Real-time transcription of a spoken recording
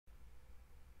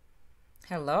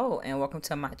Hello and welcome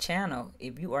to my channel.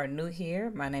 If you are new here,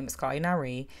 my name is Claudia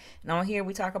Nyree, and on here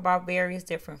we talk about various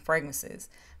different fragrances.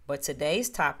 But today's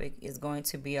topic is going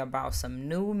to be about some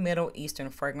new Middle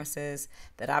Eastern fragrances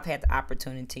that I've had the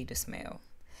opportunity to smell.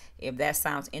 If that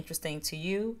sounds interesting to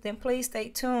you, then please stay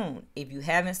tuned. If you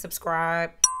haven't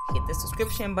subscribed, hit the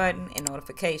subscription button and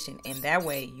notification, and that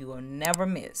way you will never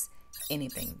miss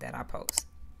anything that I post.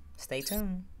 Stay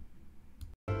tuned.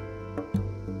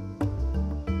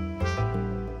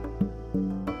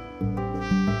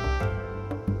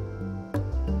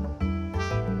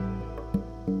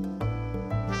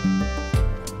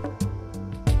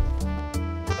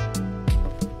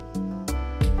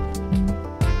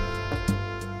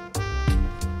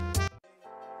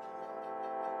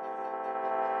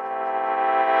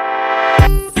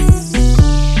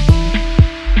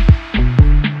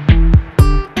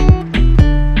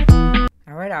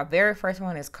 Our very first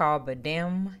one is called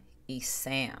Badem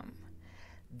Isam.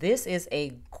 This is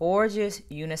a gorgeous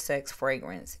unisex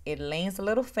fragrance. It leans a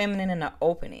little feminine in the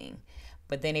opening,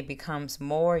 but then it becomes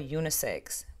more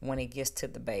unisex when it gets to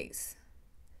the base.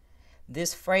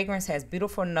 This fragrance has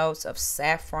beautiful notes of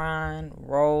saffron,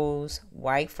 rose,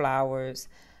 white flowers,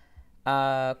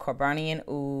 Corbanian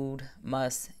oud,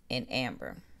 musk, and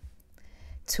amber.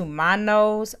 To my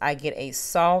nose, I get a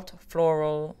soft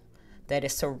floral that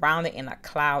is surrounded in a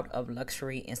cloud of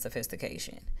luxury and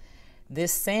sophistication.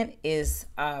 This scent is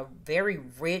very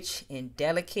rich and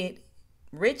delicate,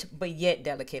 rich but yet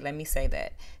delicate, let me say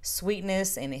that.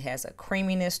 Sweetness, and it has a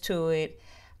creaminess to it.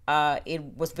 It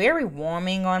was very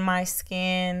warming on my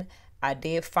skin. I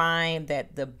did find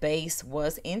that the base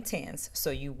was intense, so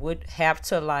you would have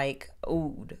to like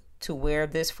oud to wear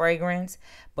this fragrance,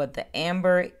 but the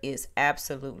amber is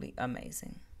absolutely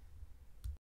amazing.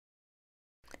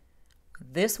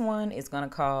 This one is going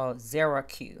to call Zera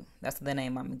Q. That's the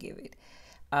name I'm going to give it.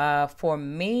 For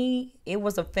me, it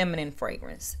was a feminine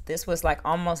fragrance. This was like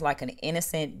almost like an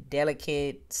innocent,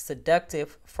 delicate,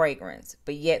 seductive fragrance,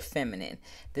 but yet feminine.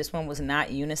 This one was not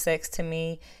unisex to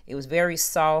me. It was very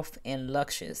soft and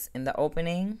luxurious in the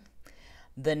opening.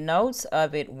 The notes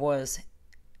of it was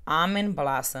almond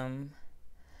blossom.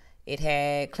 It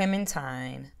had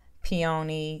clementine,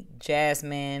 peony,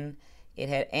 jasmine. It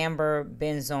had amber,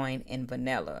 benzoin, and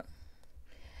vanilla.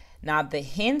 Now, the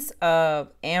hints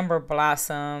of amber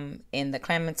blossom and the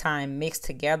clementine mixed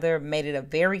together made it a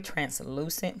very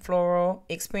translucent floral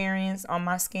experience on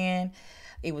my skin.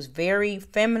 It was very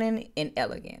feminine and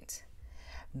elegant.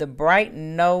 The bright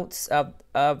notes of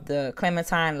the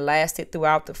clementine lasted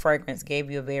throughout the fragrance,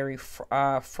 gave you a very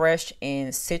fresh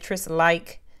and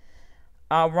citrus-like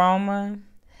aroma.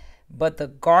 But the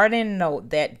garden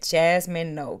note, that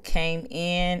jasmine note, came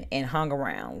in and hung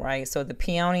around, right? So the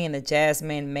peony and the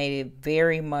jasmine made it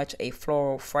very much a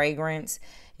floral fragrance.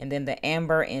 And then the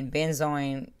amber and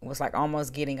benzoin was like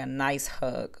almost getting a nice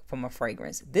hug from a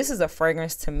fragrance. This is a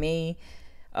fragrance to me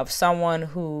of someone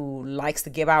who likes to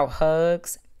give out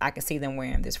hugs. I can see them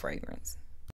wearing this fragrance.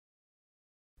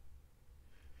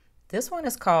 This one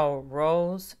is called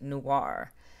Rose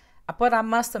Noir. But I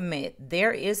must admit,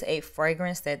 there is a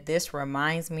fragrance that this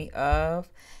reminds me of,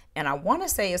 and I want to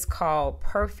say it's called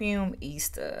Perfume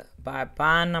Easter by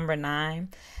Bond No. 9.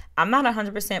 I'm not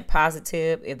 100%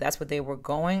 positive if that's what they were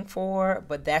going for,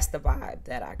 but that's the vibe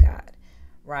that I got,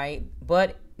 right?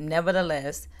 But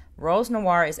nevertheless, Rose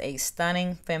Noir is a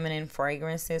stunning feminine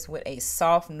fragrance with a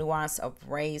soft nuance of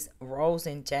rose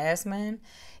and jasmine.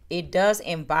 It does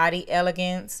embody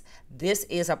elegance. This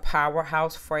is a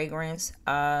powerhouse fragrance,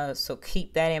 so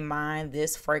keep that in mind.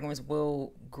 This fragrance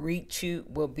will greet you,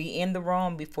 will be in the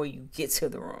room before you get to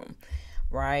the room,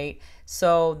 right?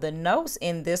 So the notes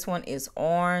in this one is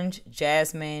orange,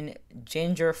 jasmine,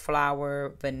 ginger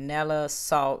flower, vanilla,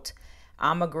 salt,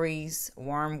 ambergris,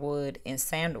 wormwood, and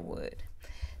sandalwood.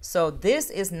 So this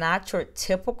is not your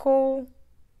typical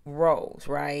rose,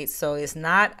 right? So it's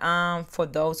not for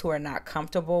those who are not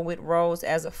comfortable with rose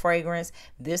as a fragrance.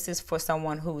 This is for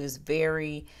someone who is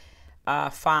very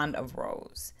fond of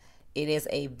rose. It is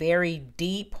a very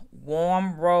deep,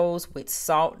 warm rose with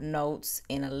salt notes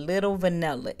and a little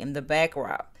vanilla in the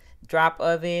backdrop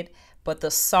of it. But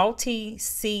the salty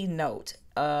C note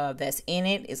that's in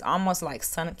it is almost like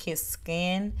sun-kissed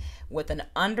skin with an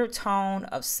undertone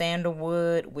of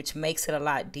sandalwood, which makes it a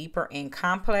lot deeper and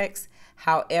complex.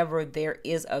 However, there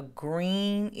is a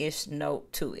greenish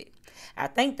note to it. I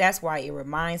think that's why it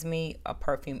reminds me of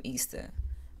Perfume Easter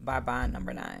by Bond No.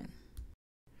 9.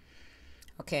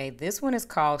 Okay, this one is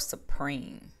called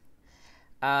Supreme.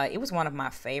 It was one of my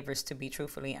favorites, to be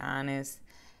truthfully honest.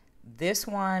 This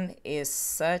one is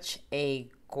such a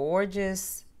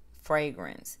gorgeous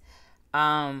fragrance.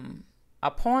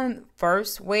 Upon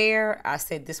first wear, I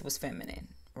said this was feminine,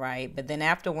 right? But then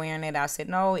after wearing it, I said,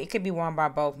 no, it could be worn by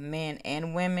both men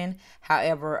and women.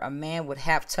 However, a man would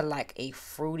have to like a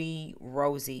fruity,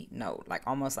 rosy note, like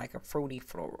almost like a fruity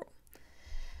floral.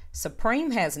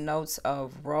 Supreme has notes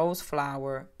of rose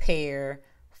flower, pear,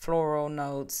 floral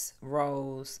notes,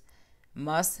 rose,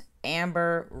 musk,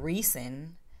 amber,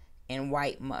 ricin, and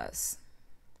white musk.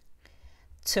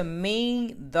 To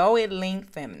me, though it leaned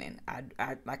feminine, I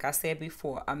like I said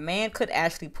before, a man could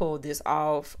actually pull this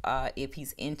off if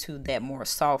he's into that more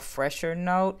soft, fresher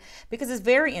note, because it's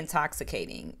very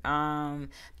intoxicating.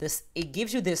 It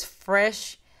gives you this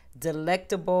fresh,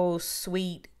 delectable,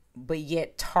 sweet, but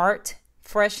yet tart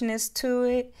freshness to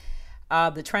it.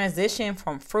 The transition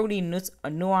from fruity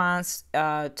nuance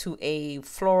to a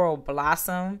floral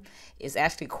blossom is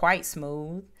actually quite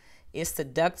smooth. It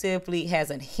seductively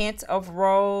has a hint of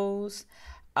rose,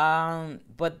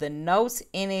 but the notes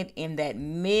in it in that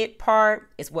mid part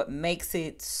is what makes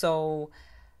it so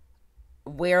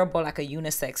wearable, like a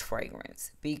unisex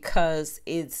fragrance, because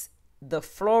it's the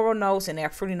floral notes and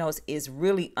that fruity notes is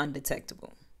really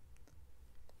undetectable.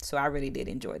 So I really did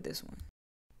enjoy this one.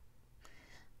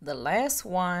 The last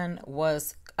one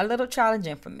was a little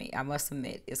challenging for me, I must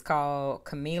admit. It's called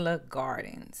Camilla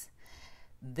Gardens.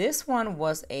 This one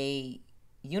was a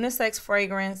unisex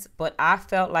fragrance, but I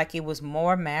felt like it was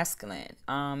more masculine.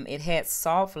 It had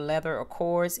soft leather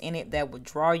accords in it that would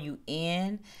draw you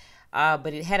in, but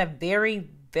it had a very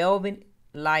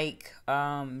velvet-like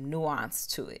nuance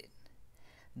to it.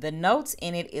 The notes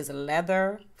in it is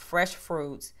leather, fresh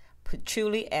fruits,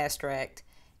 patchouli extract,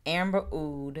 amber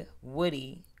oud,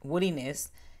 woodiness,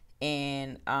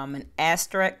 and an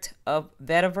extract of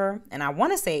vetiver. And I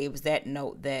want to say it was that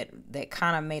note that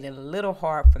kind of made it a little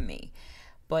hard for me.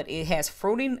 But it has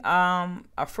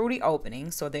a fruity opening,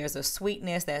 so there's a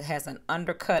sweetness that has an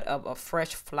undercut of a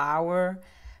fresh flower,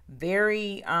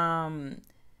 very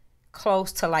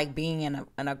close to like being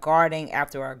in a garden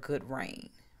after a good rain,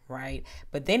 right?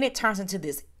 But then it turns into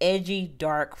this edgy,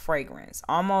 dark fragrance,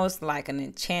 almost like an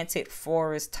enchanted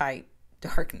forest type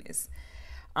darkness.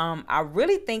 I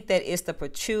really think that it's the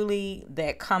patchouli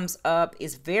that comes up.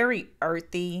 It's very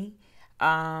earthy.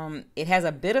 It has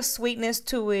a bit of sweetness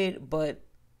to it, but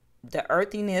the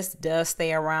earthiness does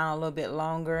stay around a little bit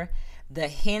longer. The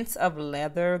hints of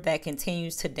leather that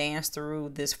continues to dance through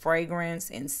this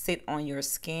fragrance and sit on your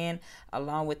skin,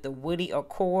 along with the woody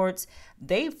accords,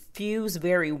 they fuse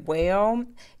very well.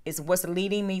 Is what's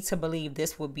leading me to believe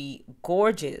this will be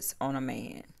gorgeous on a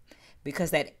man, because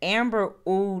that amber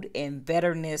oud and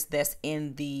bitterness that's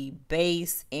in the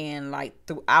base and like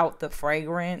throughout the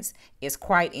fragrance is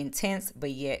quite intense, but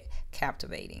yet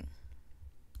captivating.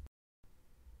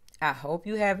 I hope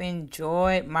you have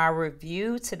enjoyed my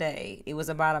review today. It was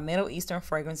about a Middle Eastern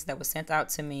fragrance that was sent out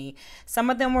to me. Some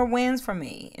of them were wins for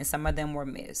me and some of them were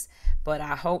misses. But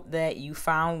I hope that you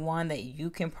found one that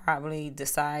you can probably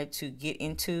decide to get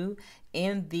into.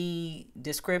 In the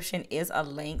description is a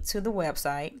link to the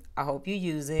website. I hope you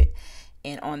use it.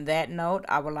 And on that note,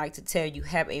 I would like to tell you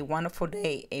have a wonderful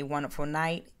day, a wonderful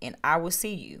night, and I will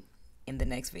see you in the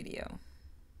next video.